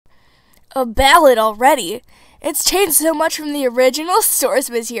A ballad already? It's changed so much from the original source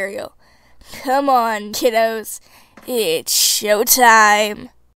material. Come on, kiddos. It's showtime.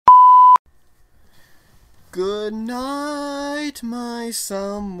 Good night, my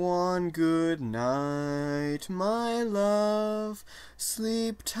someone, good night, my love.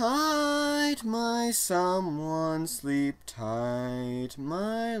 Sleep tight, my someone, sleep tight,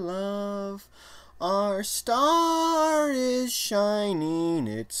 my love. Our star is shining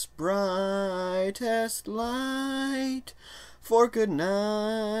its brightest light. For good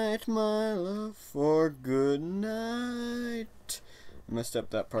night, my love, for good night. I messed up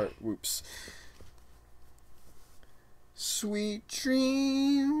that part, whoops. Sweet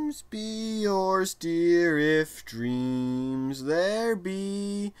dreams be yours, dear, if dreams there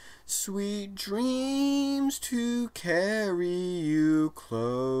be. Sweet dreams to carry you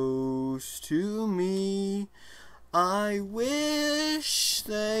close to me. I wish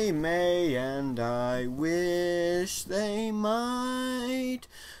they may, and I wish they might.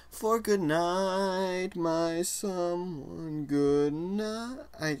 For good night, my someone, good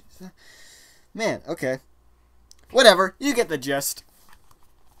night. Man, okay. Whatever, you get the gist.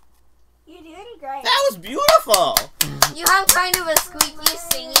 You're doing great. That was beautiful! You have kind of a squeaky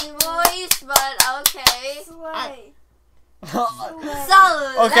singing voice, but okay. Slay.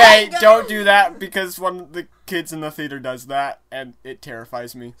 Solid. Okay, don't do that because one of the kids in the theater does that and it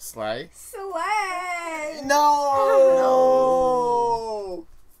terrifies me. Slay? Slay. No!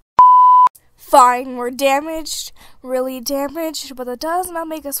 Fine, we're damaged, really damaged, but that does not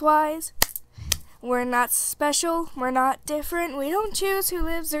make us wise. We're not special, we're not different, we don't choose who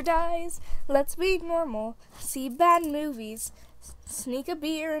lives or dies. Let's be normal, see bad movies, sneak a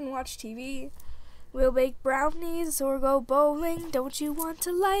beer and watch TV. We'll bake brownies or go bowling, don't you want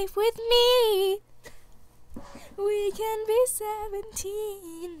to life with me? We can be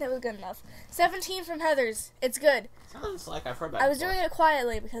 17. That was good enough. 17 from Heather's, it's good. Sounds like I've heard that I was before. doing it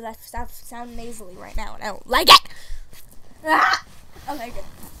quietly because I sound nasally right now and I don't like it. Ah! Okay, good.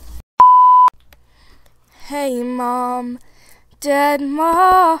 Hey Mom, Dad,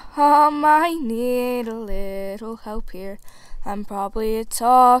 Mom, I need a little help here. I'm probably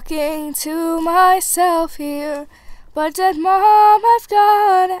talking to myself here. But Dad, Mom, I've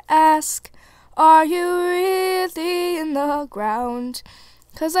gotta ask, are you really in the ground?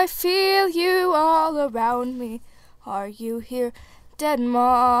 'Cause I feel you all around me. Are you here? Dead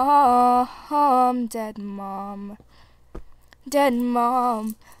Mom, Dead Mom, Dead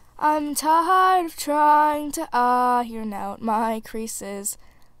Mom. I'm tired of trying to iron out my creases.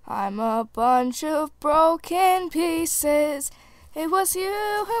 I'm a bunch of broken pieces. It was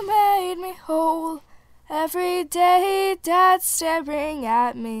you who made me whole. Every day Dad's staring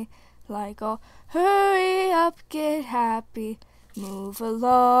at me like, oh, hurry up, get happy, move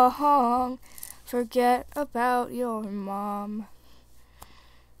along, forget about your mom.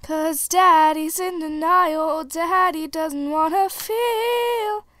 'Cause Daddy's in denial, Daddy doesn't wanna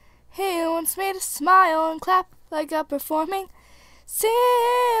feel. He wants me to smile and clap like I'm performing. Still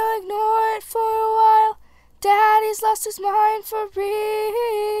ignore it for a while. Daddy's lost his mind for real.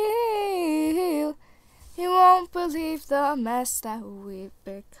 You won't believe the mess that we've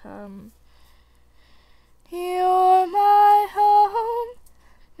become. You're my home,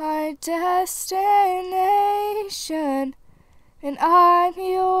 my destination, and I'm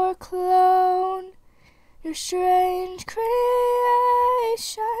your clone, your strange creation.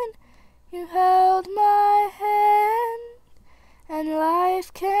 You held my hand, and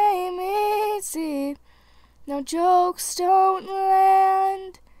life came easy. No jokes don't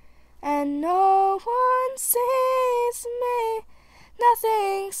land, and no one sees me.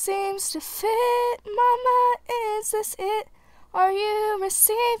 Nothing seems to fit. Mama, is this it? Are you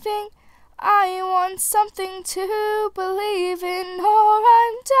receiving? I want something to believe in, or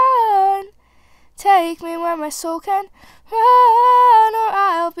I'm done. Take me where my soul can run, or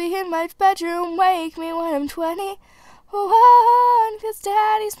I'll be in my bedroom. Wake me when I'm 21, 'cause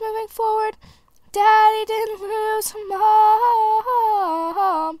Daddy's moving forward. Daddy didn't lose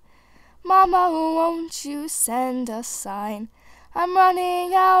Mom. Mama, won't you send a sign? I'm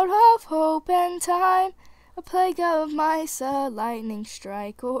running out of hope and time. A plague of mice, a lightning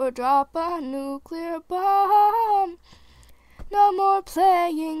strike, or drop a nuclear bomb. No more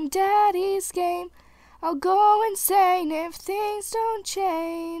playing Daddy's game. I'll go insane if things don't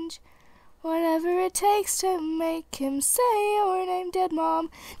change. Whatever it takes to make him say your name, Dead Mom.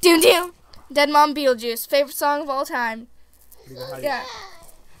 Doom doom! Dead Mom Beetlejuice, favorite song of all time. Yeah.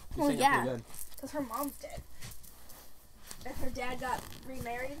 Well, yeah, because her mom's dead. And her dad got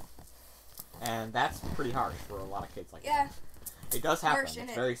remarried. And that's pretty harsh for a lot of kids like Yeah. that. It does happen. Harsh,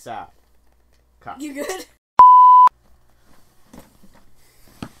 It's innit? very sad. You good?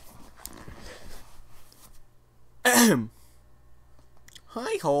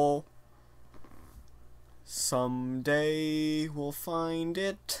 Hi-ho. Someday we'll find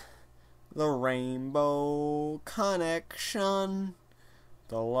it. The rainbow connection.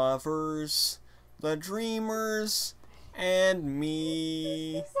 The lovers, the dreamers, and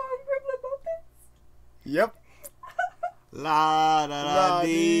me. Yep. La da da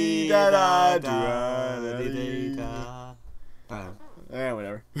dee da da da dee da.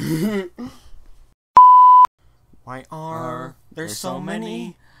 Whatever. Why are there so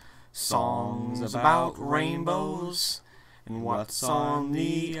many songs about rainbows? And what's on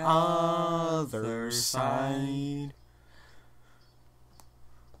the other side?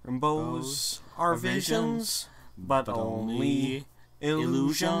 Rainbows are visions, but only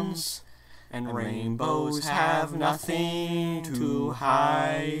illusions. And rainbows have nothing to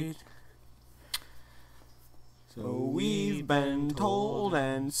hide. So we've been told,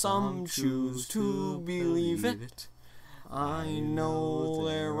 and some choose to believe it. I know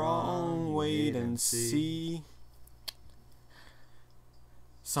they're wrong, wait and see.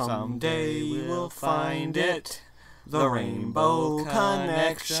 Someday we'll find it, the rainbow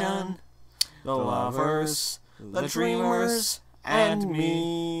connection. The lovers, the dreamers, and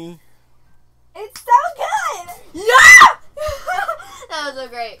me. It's so good! Yeah! That was so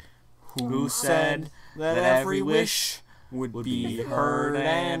great. Who said that every wish would be heard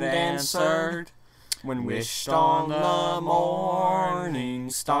and answered when wished on the morning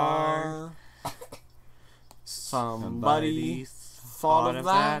star? Somebody thought of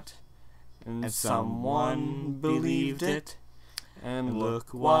that, and someone believed it, and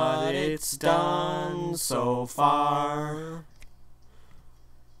look what it's done so far.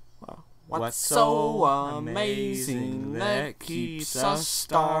 What's so amazing that keeps us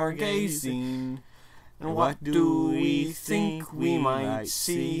stargazing? And what do we think we might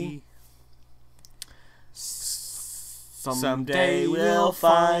see? Someday we'll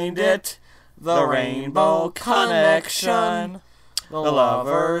find it, the rainbow connection. The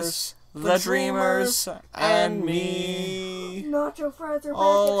lovers, the dreamers, and me. Nacho fries are back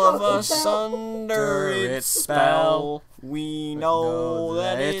All at of Taco us Bell. under its spell. We know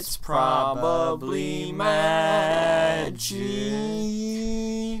that it's probably magic.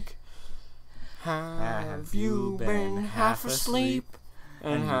 Have you been half asleep?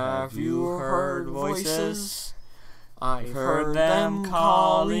 And have you heard voices? I've heard them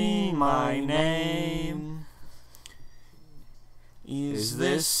calling my name. Is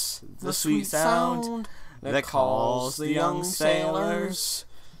this the sweet sound that calls the young sailors?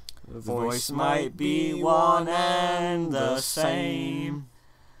 The voice might be one and the same.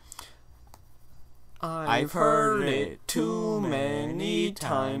 I've heard it too many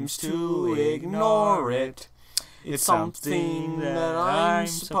times to ignore it. It's something that I'm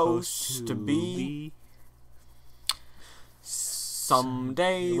supposed to be.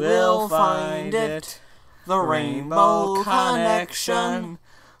 Someday we'll find it, the rainbow connection.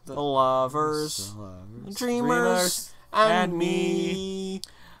 The lovers, the dreamers, and me.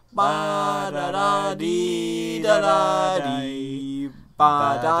 Ba da da dee da da dee.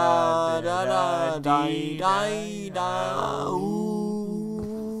 Ba da da da dee da da.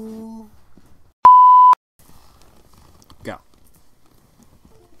 Ooh. Go.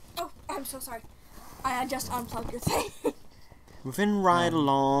 Oh, I'm so sorry. I just unplugged your thing. Moving right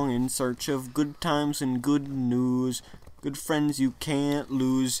along in search of good times and good news. Good friends you can't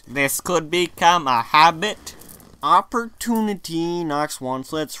lose. This could become a habit. Opportunity knocks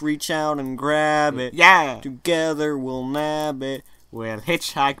once, let's reach out and grab it. Yeah. Together we'll nab it. We'll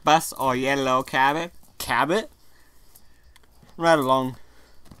hitchhike, bus, or yellow cabot. Cabot? Right along.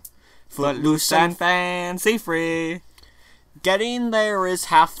 Footloose and fancy free. Getting there is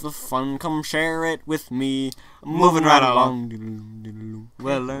half the fun, come share it with me. Moving right along.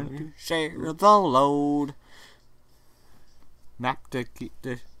 We'll learn to share the load. Map to keep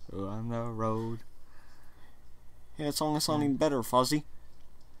the on the road. Yeah, that song is sounding better, Fuzzy.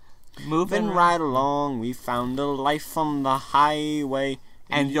 Moving Right along, we found a life on the highway.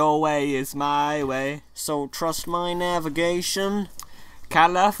 and your way is my way. So trust my navigation.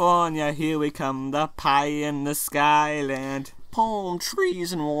 California, here we come, the pie in the skyland. Palm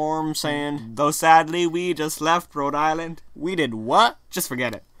trees and warm sand. Though sadly we just left Rhode Island. We did what? Just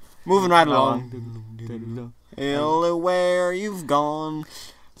forget it. Moving right along. Hello, where you've gone.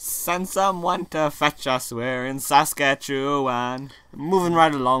 Send someone to fetch us, we're in Saskatchewan. Moving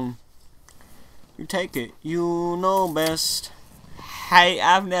right along. You take it, you know best. Hey,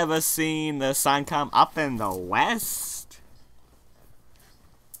 I've never seen the sun come up in the west.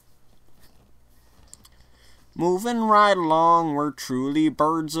 Moving right along, we're truly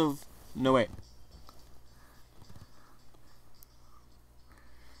birds of... No, wait.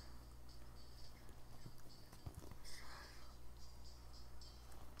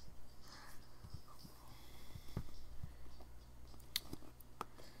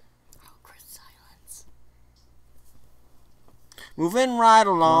 Moving right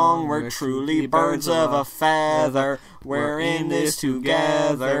along, we're truly birds of a feather. We're in this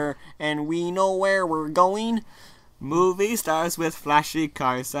together, and we know where we're going. Movie stars with flashy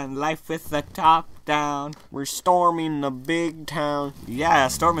cars and life with the top down. We're storming the big town. Yeah,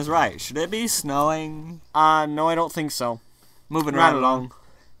 storm is right. Should it be snowing? No, I don't think so. Moving right along.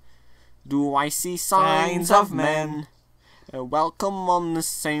 Do I see signs of men? Welcome on the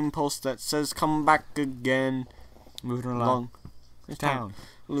same post that says come back again. Moving along. Town.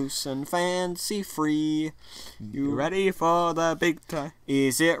 Loose and fancy free. You ready for the big time?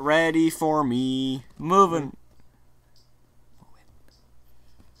 Is it ready for me? Moving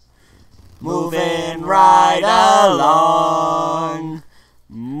right along.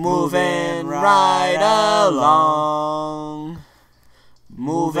 Moving right along.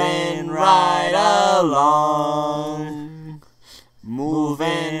 Moving right along.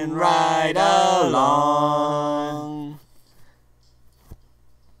 Moving right along.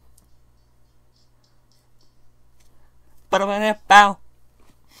 Bow.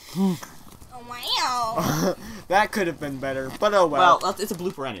 Oh, wow. That could have been better, but oh well. Well, it's a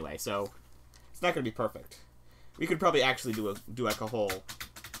blooper anyway, so it's not going to be perfect. We could probably actually do like a whole...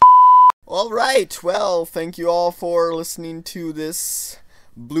 Alright, well, thank you all for listening to this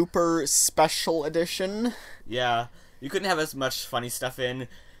blooper special edition. Yeah, you couldn't have as much funny stuff in,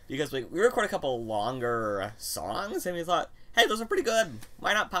 because we recorded a couple longer songs, and we thought, hey, those are pretty good.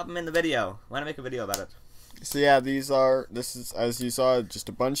 Why not pop them in the video? Why not make a video about it? So yeah, this is, as you saw, just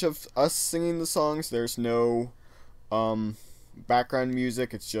a bunch of us singing the songs. There's no background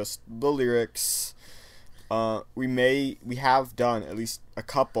music, it's just the lyrics. We have done at least a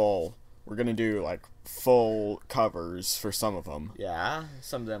couple. We're gonna do like full covers for some of them. Yeah,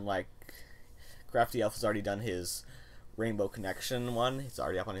 some of them, like Crafty Elf has already done his Rainbow Connection one. It's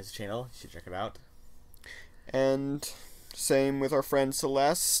already up on his channel. You should check it out. And same with our friend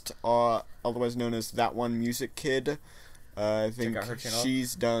Celeste, otherwise known as That One Music Kid. I think check out her channel.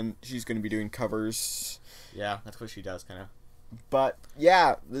 She's going to be doing covers. Yeah, that's what she does, kind of. But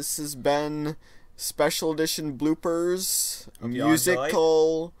yeah, this has been special edition bloopers,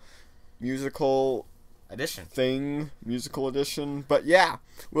 musical edition. But yeah,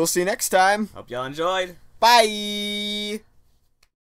 we'll see you next time. Hope y'all enjoyed. Bye.